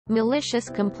Malicious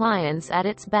compliance at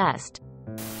its best.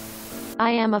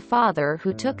 I am a father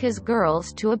who took his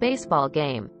girls to a baseball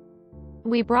game.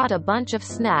 We brought a bunch of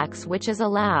snacks, which is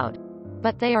allowed.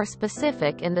 But they are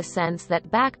specific in the sense that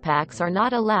backpacks are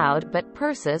not allowed but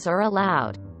purses are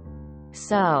allowed.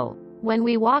 So, when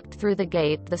we walked through the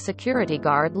gate, the security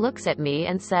guard looks at me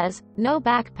and says, "No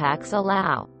backpacks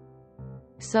allow."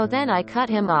 So then I cut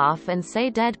him off and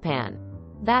say deadpan,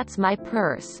 "That's my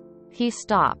purse." He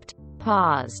stopped,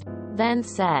 paused, then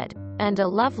said, "And a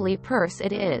lovely purse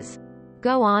it is.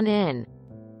 Go on in."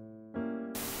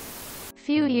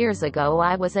 Few years ago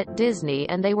I was at Disney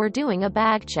and they were doing a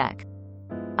bag check.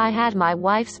 I had my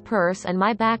wife's purse and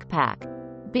my backpack.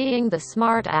 Being the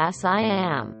smart ass I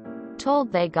am,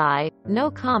 told the guy,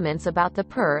 "No comments about the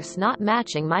purse not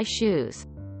matching my shoes,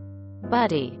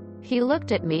 buddy." He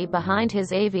looked at me behind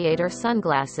his aviator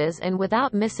sunglasses and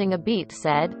without missing a beat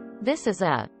said, "This is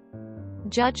a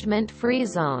judgment-free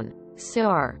zone,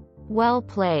 sir." Well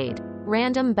played,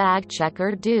 random bag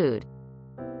checker dude.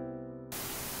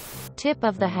 Tip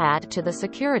of the hat to the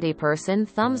security person,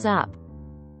 thumbs up.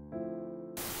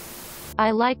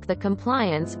 I like the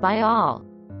compliance by all.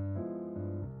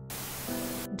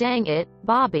 Dang it,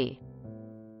 Bobby.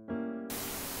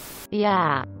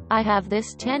 Yeah, I have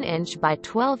this 10-inch by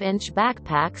 12-inch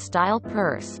backpack-style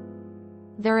purse.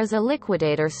 There is a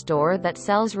liquidator store that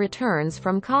sells returns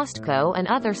from Costco and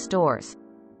other stores.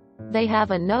 They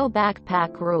have a no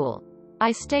backpack rule.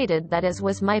 I stated that as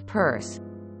was my purse.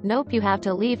 Nope, you have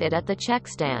to leave it at the check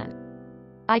stand.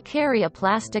 I carry a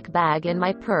plastic bag in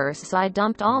my purse, so I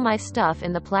dumped all my stuff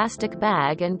in the plastic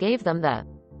bag and gave them the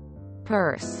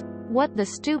purse. What the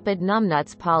stupid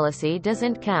numbnuts policy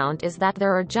doesn't count is that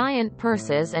there are giant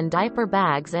purses and diaper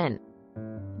bags and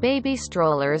baby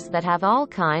strollers that have all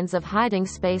kinds of hiding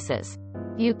spaces.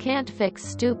 You can't fix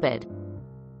stupid.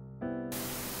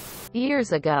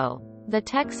 Years ago, the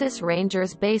Texas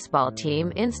Rangers baseball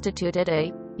team instituted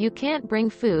a "you can't bring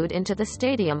food into the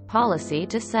stadium" policy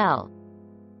to sell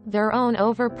their own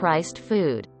overpriced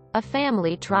food. A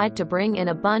family tried to bring in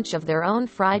a bunch of their own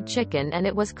fried chicken and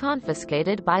it was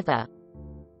confiscated by the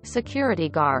security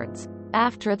guards.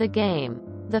 After the game,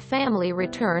 the family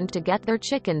returned to get their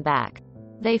chicken back.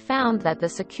 They found that the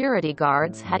security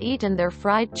guards had eaten their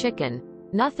fried chicken,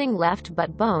 nothing left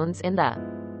but bones in the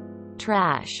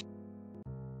trash.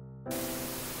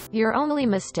 Your only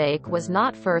mistake was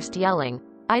not first yelling,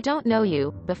 "I don't know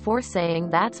you," before saying,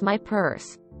 "That's my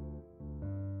purse."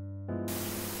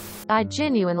 I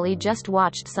genuinely just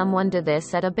watched someone do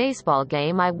this at a baseball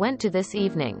game I went to this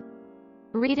evening.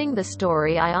 Reading the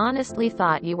story, I honestly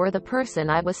thought you were the person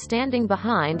I was standing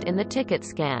behind in the ticket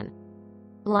scan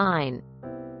line.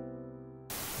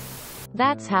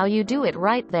 That's how you do it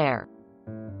right there.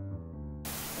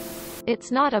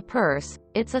 It's not a purse,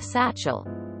 it's a satchel.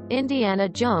 Indiana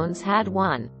Jones had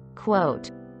one. Quote.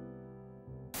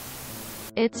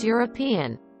 It's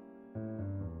European.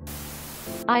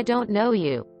 I don't know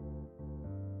you.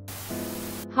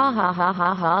 Ha ha ha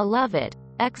ha ha, love it!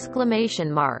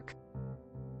 Exclamation mark.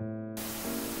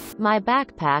 My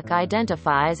backpack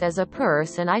identifies as a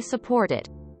purse and I support it.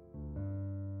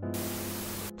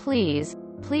 Please,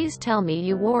 please tell me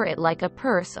you wore it like a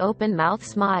purse, open mouth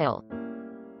smile.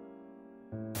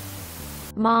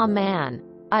 Ma man,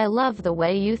 I love the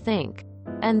way you think.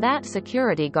 And that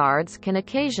security guards can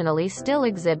occasionally still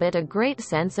exhibit a great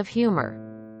sense of humor.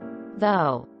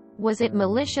 Though, was it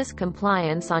malicious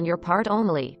compliance on your part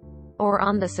only? Or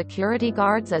on the security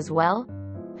guards as well?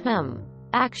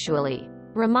 Actually,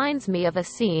 reminds me of a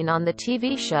scene on the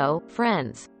TV show,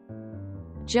 Friends.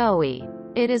 Joey.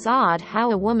 It is odd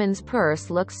how a woman's purse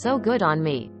looks so good on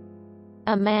me.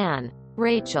 A man.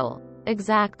 Rachel.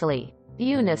 Exactly.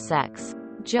 Unisex.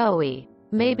 Joey.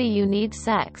 Maybe you need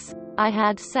sex. I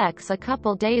had sex a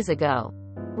couple days ago.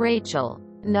 Rachel.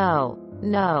 No.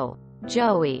 No.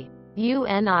 Joey.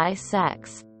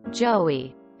 Unisex.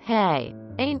 Joey. Hey.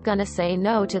 Ain't gonna say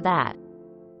no to that.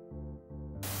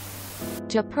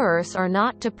 To purse or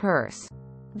not to purse?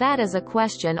 That is a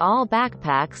question all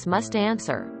backpacks must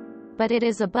answer. But it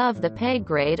is above the pay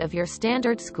grade of your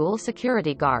standard school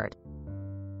security guard.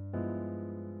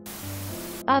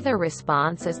 Other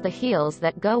response is the heels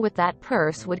that go with that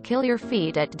purse would kill your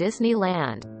feet at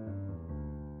Disneyland.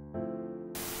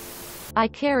 I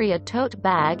carry a tote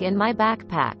bag in my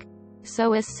backpack.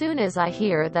 So as soon as I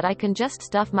hear that I can just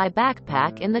stuff my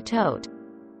backpack in the tote.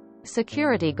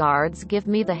 Security guards give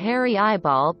me the hairy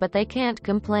eyeball, but they can't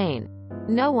complain.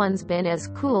 No one's been as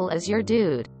cool as your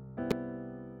dude.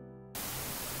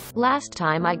 Last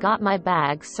time I got my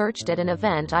bag searched at an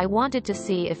event, I wanted to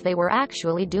see if they were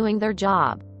actually doing their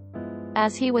job.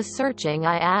 As he was searching,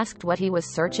 I asked what he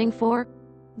was searching for.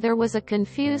 There was a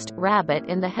confused rabbit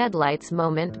in the headlights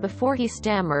moment before he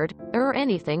stammered,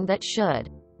 anything that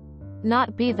should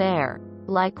not be there.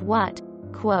 Like what?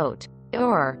 Quote,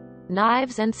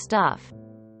 knives and stuff.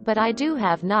 But I do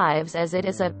have knives, as it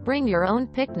is a bring your own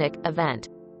picnic event.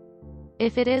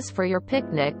 If it is for your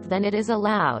picnic, then it is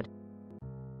allowed.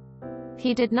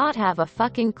 He did not have a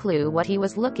fucking clue what he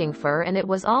was looking for, and it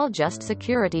was all just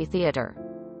security theater.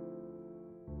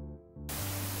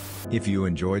 If you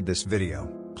enjoyed this video,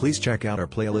 please check out our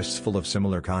playlists full of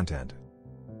similar content.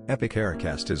 Epic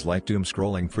Aircast is like doom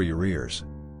scrolling for your ears.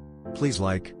 Please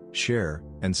like, share,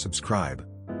 and subscribe.